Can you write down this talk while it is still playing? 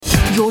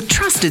your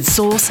trusted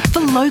source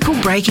for local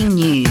breaking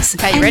news.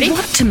 Okay, you and ready?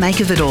 What to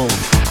make of it all.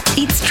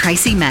 It's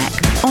Tracy Mack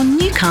on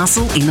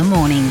Newcastle in the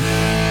Morning.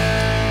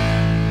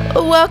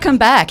 Welcome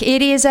back.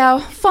 It is our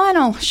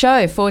final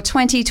show for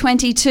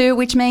 2022,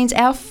 which means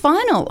our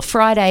final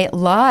Friday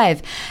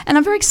Live. And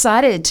I'm very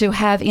excited to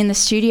have in the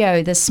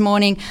studio this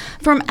morning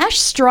from Ash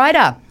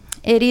Strider.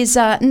 It is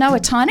Noah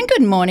Tynan.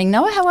 Good morning,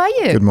 Noah. How are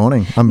you? Good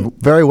morning. I'm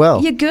very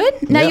well. You're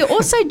good? Now, you're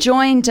also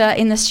joined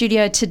in the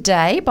studio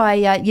today by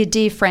your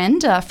dear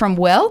friend from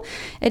Well.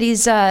 It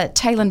is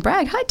Taylan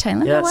Bragg. Hi,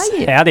 Taylan. Yes. How are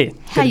you? Howdy.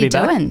 How you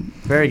doing?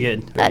 Very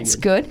good. That's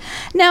good.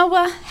 Now,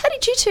 how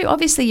did you two,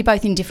 obviously you're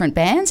both in different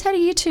bands, how do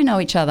you two know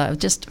each other?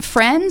 Just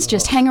friends,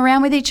 just hang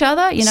around with each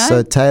other, you know?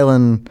 So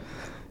Taylan,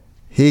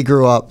 he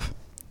grew up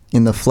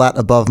in the flat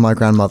above my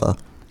grandmother.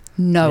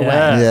 No way.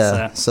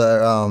 Yeah.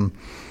 So,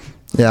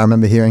 I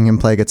remember hearing him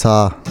play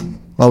guitar.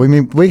 Well,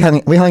 we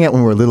hung out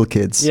when we were little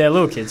kids. Yeah,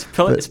 little kids.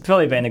 It's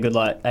probably been a good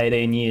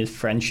 18 years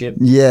friendship.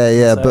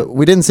 Yeah, So- but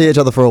we didn't see each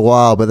other for a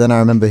while. But then I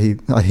remember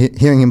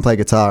hearing him play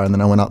guitar, and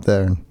then I went up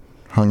there and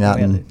hung out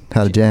and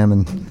had a jam.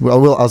 And I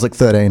was like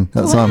 13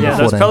 at the time. Yeah,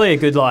 14. there's probably a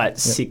good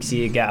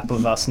 6-year gap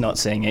of us not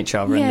seeing each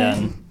other, Yeah.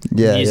 and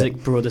then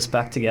music brought us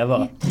back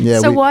together. Yeah,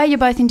 So why are you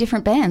both in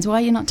different bands?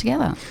 Why are you not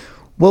together?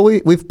 Well,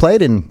 we've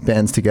played in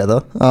bands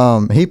together.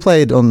 He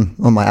played on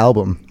my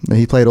album.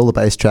 He played all the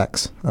bass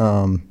tracks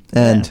and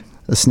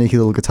a sneaky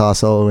little guitar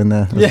solo in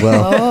there as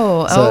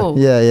well.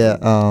 Yeah.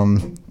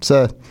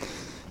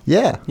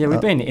 Yeah,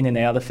 we've been in and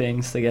out of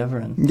things together.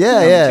 And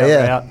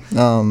Yeah.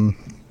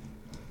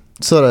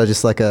 Sort of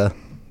just like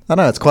I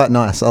don't know, it's quite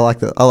nice. I like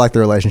the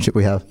relationship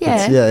we have.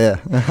 Yeah.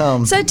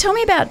 Yeah. So tell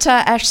me about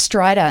Ash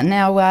Strider.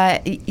 Now,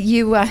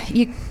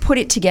 you put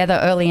it together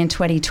early in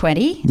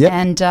 2020, Yep.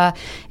 and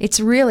it's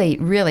really,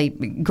 really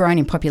grown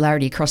in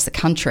popularity across the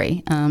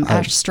country.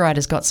 Ash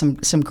Strider's got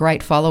some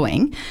great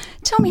following.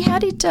 Tell me,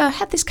 how'd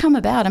this come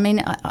about? I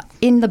mean,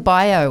 in the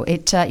bio,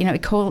 it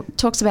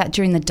talks about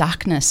during the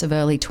darkness of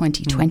early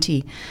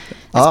 2020.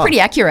 That's pretty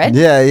accurate.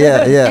 Yeah.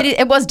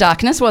 It was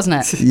darkness,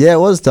 wasn't it? Yeah, it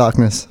was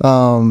darkness.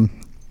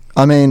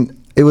 I mean,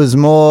 it was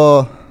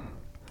more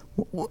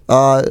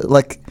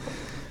like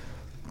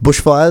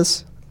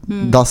bushfires,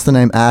 thus the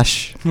name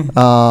Ash.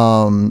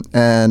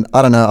 And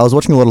I don't know, I was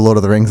watching a lot of Lord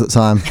of the Rings at the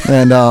time.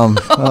 And I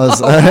was...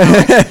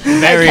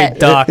 Very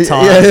dark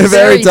times. Yeah,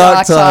 Very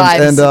dark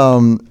times.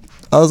 And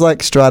I was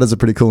like, Strider's a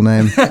pretty cool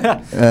name.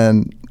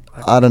 And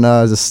I don't know,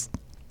 I was just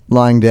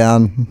lying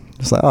down,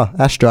 just like,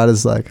 Ash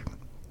Strider's like,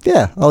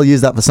 yeah, I'll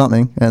use that for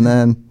something. And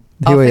then...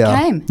 Here we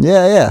are. Came.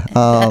 Yeah.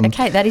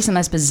 Okay, that is the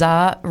most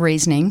bizarre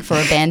reasoning for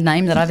a band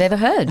name that I've ever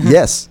heard.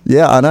 Yes.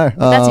 Yeah, I know.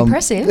 That's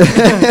impressive.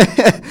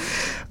 Thank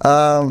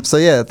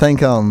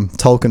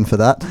Tolkien for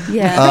that.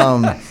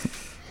 Yeah.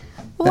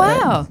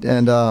 Wow.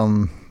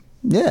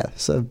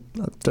 So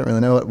I don't really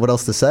know what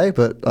else to say,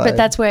 but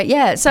that's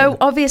where, So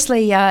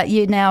obviously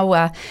you've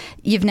now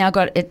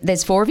got,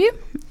 there's 4 of you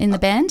in the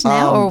band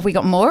now, or have we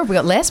got more? Have we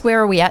got less? Where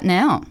are we at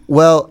now?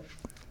 Well,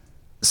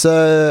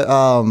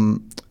 so...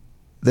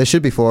 there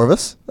should be 4 of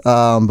us,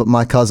 but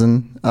my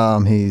cousin,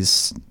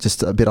 he's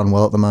just a bit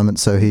unwell at the moment,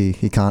 so he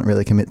can't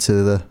really commit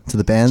to the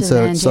band.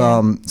 So it's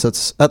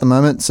at the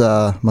moment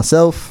it's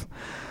myself,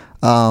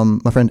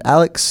 my friend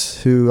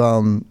Alex,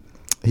 who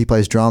he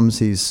plays drums.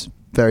 He's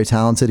very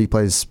talented. He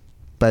plays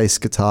bass,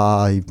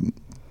 guitar. He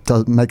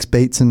makes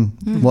beats and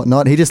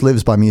whatnot. He just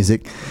lives by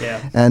music. Yeah.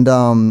 And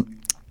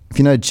if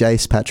you know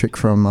Jace Patrick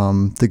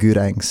from the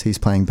Goodangs, he's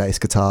playing bass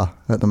guitar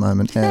at the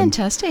moment.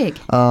 Fantastic.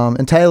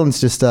 And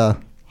Taylan's just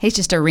he's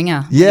just a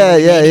ringer.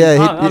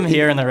 Yeah. I'm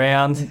here and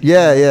around.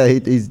 Yeah. He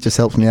just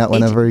helps me out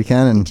whenever he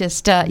can. And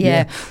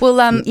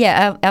Well,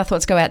 our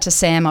thoughts go out to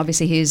Sam,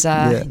 obviously, who's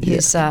the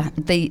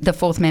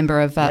 4th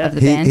member of the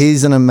band.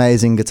 He's an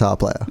amazing guitar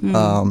player.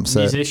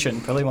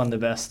 Musician, probably one of the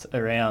best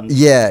around.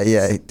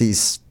 Yeah.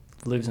 He's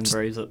lives and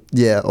breathes it.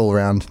 Yeah, all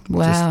around.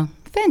 Wow,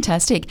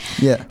 fantastic.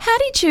 Yeah.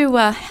 How'd you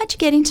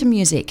get into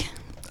music?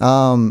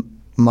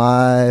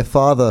 My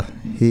father,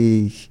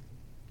 he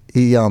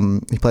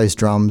plays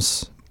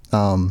drums.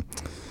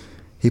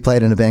 He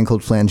played in a band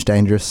called Flange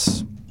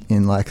Dangerous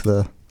in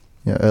the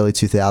early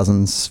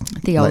 2000s.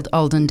 The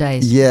olden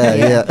days.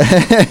 Yeah.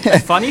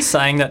 It's funny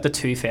saying that the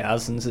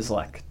 2000s is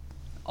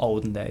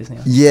olden days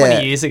now.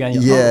 20 years ago.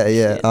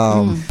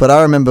 But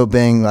I remember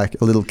being a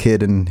little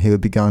kid, and he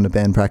would be going to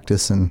band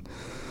practice and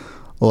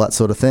all that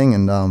sort of thing.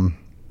 And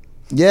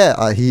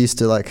he used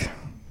to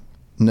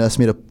nurse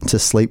me to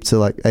sleep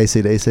to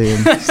AC/DC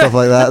and stuff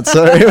like that.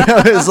 So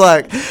it was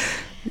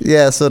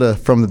sort of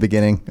from the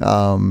beginning.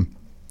 I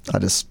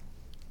just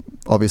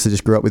obviously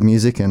just grew up with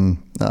music and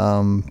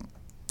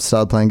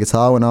started playing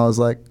guitar when I was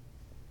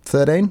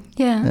 13.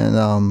 Yeah.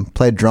 And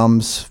played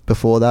drums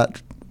before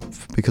that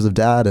because of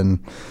Dad, and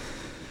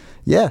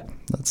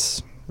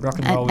that's rock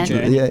and roll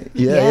journey.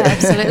 Yeah,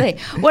 absolutely.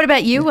 What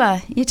about you,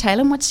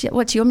 Taylan?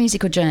 What's your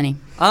musical journey?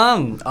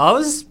 I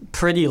was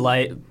pretty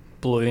late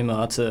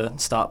bloomer to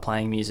start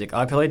playing music.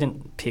 I probably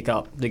didn't pick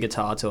up the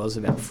guitar till I was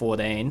about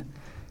 14.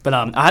 But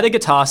I had a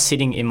guitar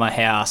sitting in my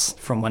house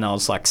from when I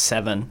was like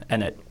 7,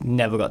 and it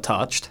never got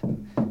touched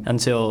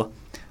until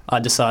I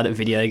decided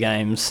video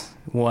games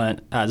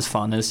weren't as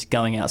fun as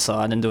going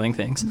outside and doing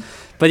things.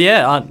 But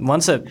yeah,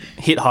 once I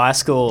hit high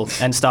school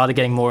and started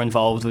getting more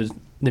involved with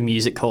the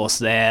music course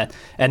there,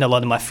 and a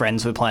lot of my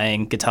friends were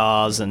playing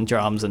guitars and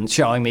drums and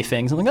showing me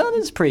things, I'm like, oh,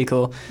 this is pretty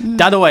cool.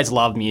 Dad always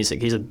loved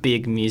music. He's a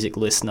big music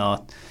listener.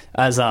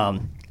 As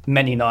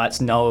many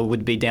nights Noah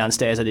would be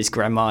downstairs at his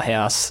grandma's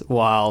house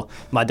while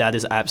my dad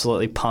is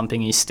absolutely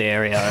pumping his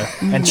stereo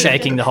and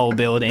shaking the whole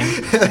building.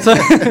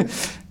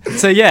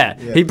 So yeah,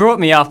 he brought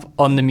me up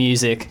on the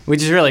music,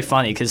 which is really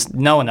funny because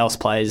no one else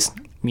plays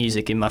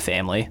music in my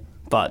family,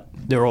 but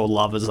they're all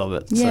lovers of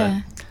it.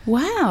 Yeah. So,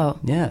 wow.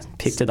 yeah,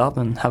 picked it up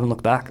and haven't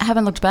looked back.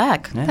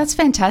 Yeah. That's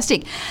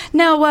fantastic.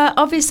 Now,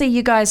 obviously,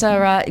 you guys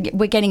are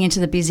we're getting into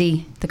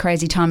the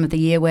crazy time of the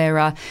year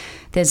where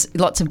there's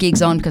lots of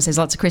gigs on because there's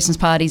lots of Christmas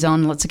parties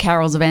on, lots of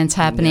carols events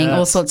happening,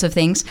 all sorts of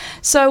things.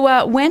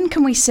 So when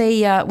can we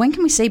see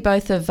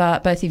both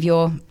of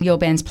your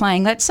bands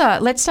playing? Let's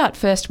start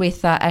first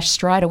with Ash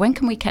Strider. When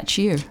can we catch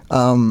you?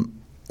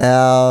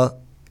 Our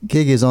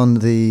gig is on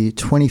the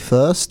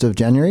 21st of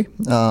January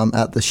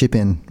at the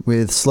Ship-In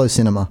with Slow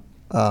Cinema.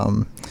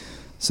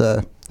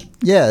 So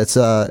yeah, it's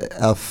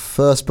our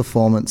first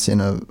performance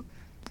in a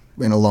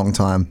long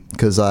time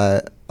because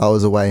I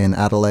was away in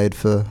Adelaide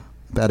for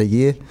about a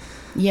year.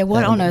 Yeah,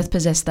 what on earth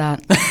possessed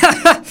that?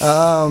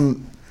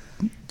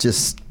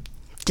 Just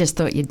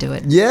thought you'd do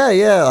it.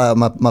 Yeah.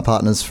 My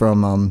partner's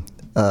from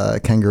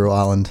Kangaroo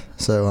Island,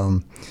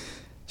 so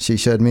she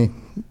showed me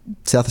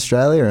South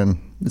Australia, and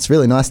it's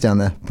really nice down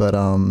there. But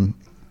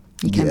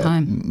you came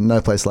home.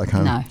 No place like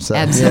home. No, so,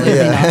 absolutely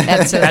not.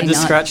 Absolutely Had to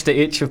not. scratch the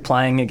itch of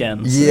playing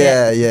again. So.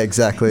 Yeah,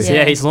 exactly. So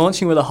yeah, he's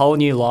launching with a whole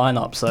new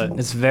lineup, so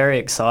it's very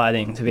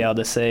exciting to be able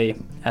to see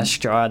Ash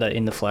Strider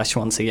in the flesh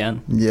once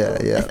again.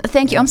 Yeah.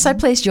 Thank you. I'm so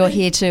pleased you're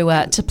here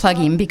to plug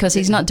him because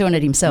he's not doing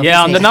it himself.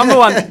 Yeah, I'm the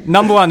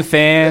number one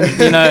fan.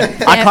 You know,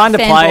 I kind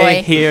of play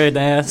boy. here and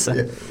there. So.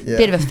 Yeah.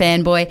 Bit of a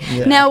fanboy.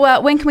 Yeah.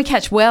 Now, when can we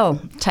catch Well,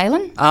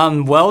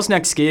 Taylan? Well's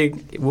next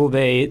gig will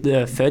be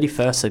the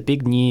 31st, so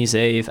big New Year's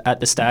Eve at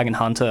the Stag and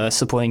Hunter,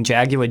 supporting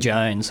Jaguar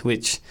Jones,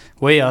 which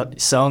we are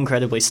so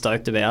incredibly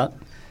stoked about.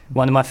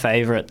 One of my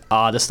favourite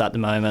artists at the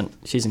moment.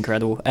 She's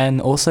incredible.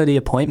 And also The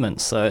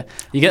Appointments. So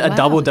you get a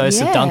double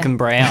dose of Duncan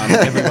Brown,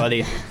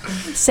 everybody.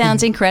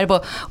 Sounds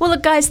incredible. Well,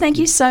 look, guys, thank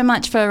you so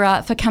much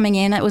for coming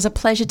in. It was a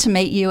pleasure to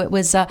meet you. It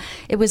was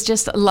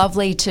just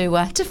lovely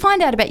to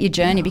find out about your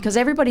journey because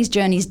everybody's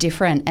journey is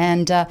different,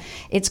 and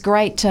it's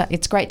great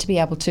to be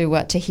able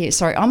to hear.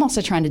 Sorry, I'm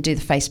also trying to do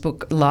the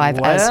Facebook Live.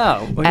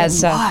 Wow, we're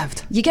getting live.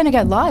 You're going to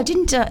go live,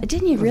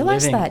 didn't you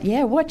realise that?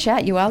 Yeah, watch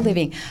out, you are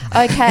living.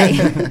 Okay,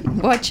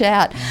 watch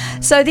out.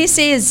 So this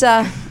is.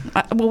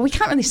 Well, we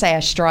can't really say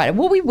Ash Strider.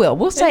 Well, we will.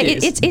 We'll say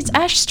it's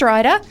Ash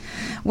Strider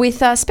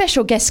with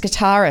special guest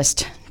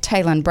guitarist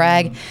Taylan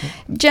Bragg.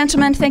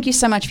 Gentlemen, thank you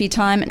so much for your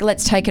time.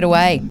 Let's take it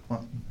away.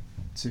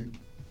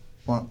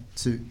 1,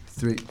 2,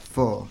 3,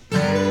 4.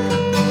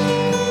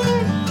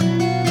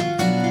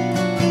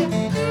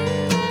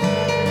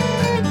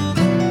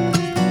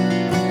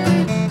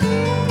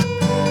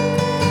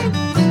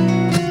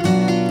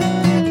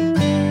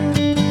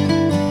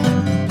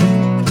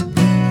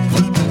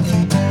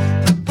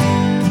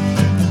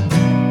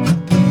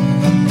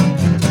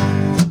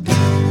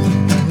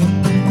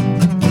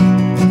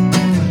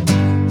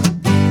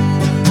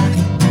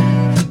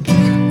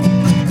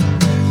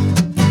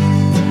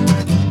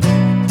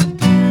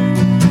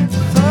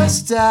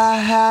 I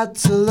had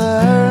to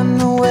learn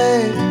the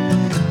way,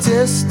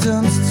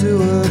 distance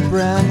to a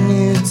brand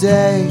new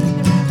day.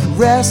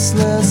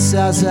 Restless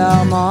as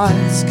our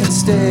minds can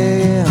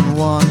stay in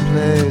one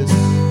place.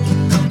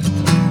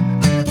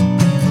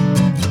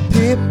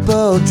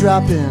 People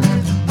dropping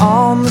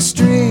on the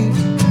street,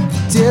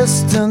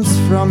 distance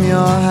from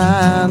your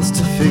hands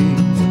to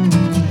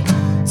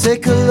feet.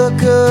 Take a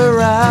look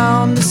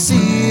around to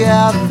see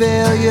our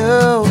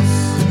failures.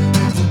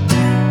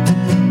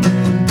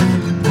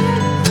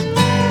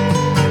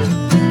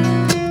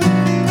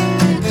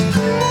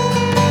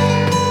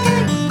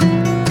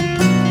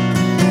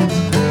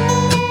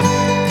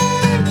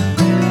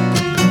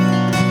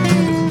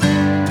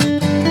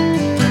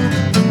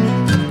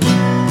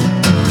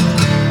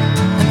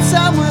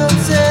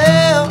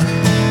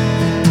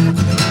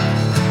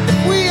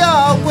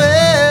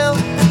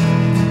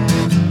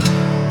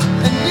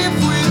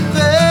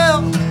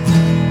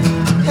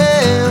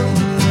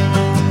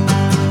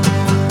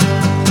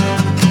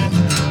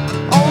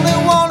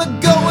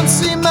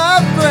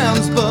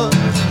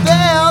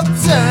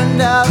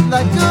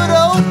 Like good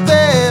old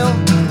Bale.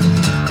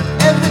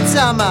 Every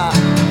time I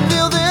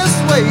feel this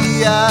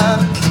way, I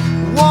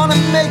wanna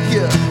make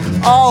you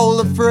all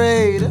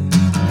afraid.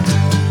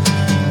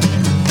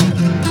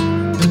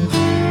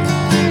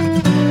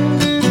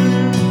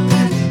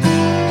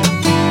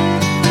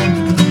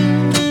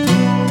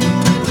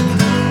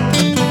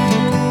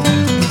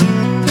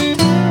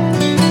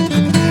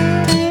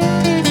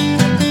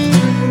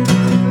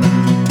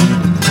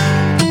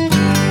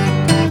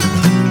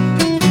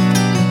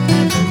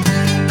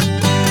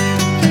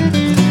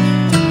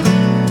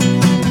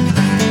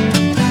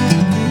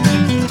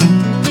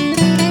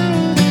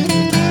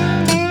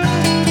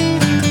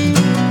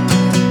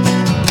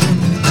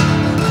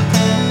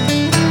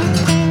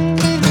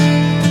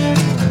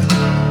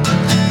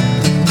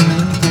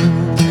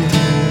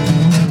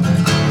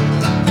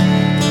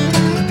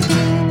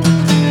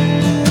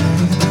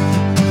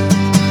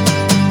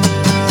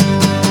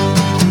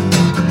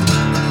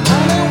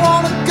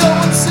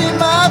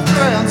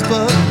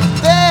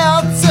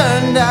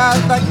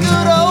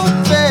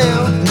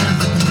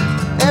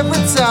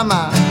 every time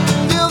I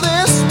feel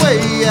this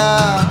way,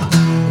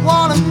 I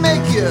wanna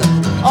make you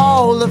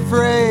all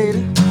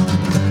afraid.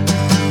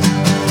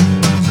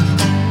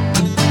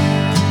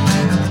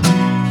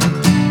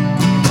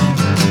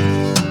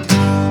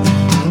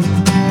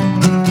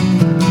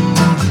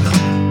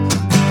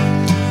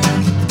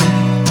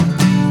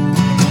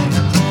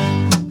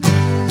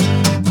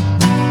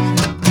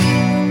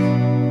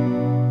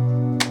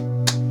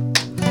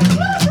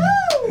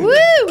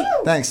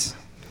 Thanks.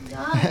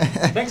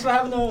 Thanks for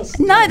having us.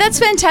 No, that's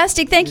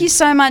fantastic. Thank you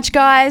so much,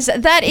 guys.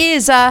 That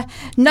is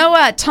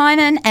Noah,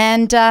 Tynan,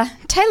 and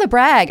Taylor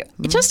Bragg.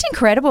 Just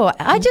incredible.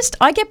 I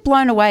get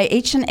blown away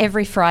each and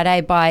every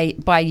Friday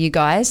by you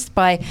guys,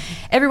 by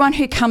everyone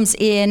who comes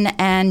in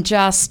and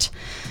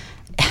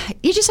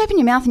you just open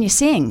your mouth and you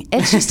sing.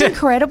 It's just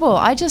incredible.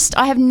 I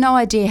have no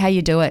idea how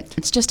you do it.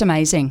 It's just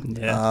amazing.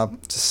 Yeah.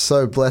 Just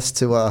so blessed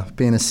to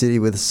be in a city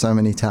with so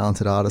many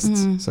talented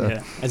artists. So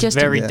Yeah. It's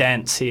very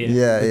dense here.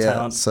 the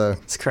talent. So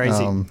it's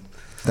crazy.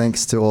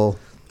 Thanks to all.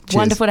 Cheers.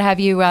 Wonderful to have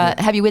you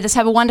with us.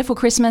 Have a wonderful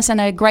Christmas and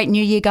a great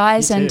New Year,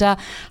 guys. And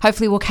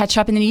hopefully we'll catch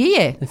up in the New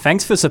Year. And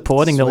thanks for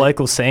supporting the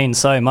local scene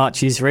so much.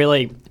 He's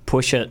really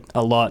push it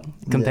a lot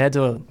compared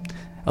to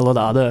a lot of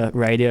other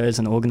radios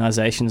and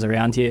organisations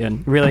around here,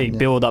 and really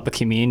build up a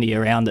community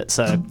around it.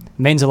 So it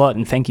means a lot,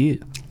 and thank you.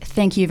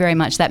 Thank you very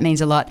much. That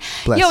means a lot.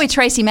 Bless. You're with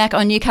Tracy Mack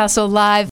on Newcastle Live.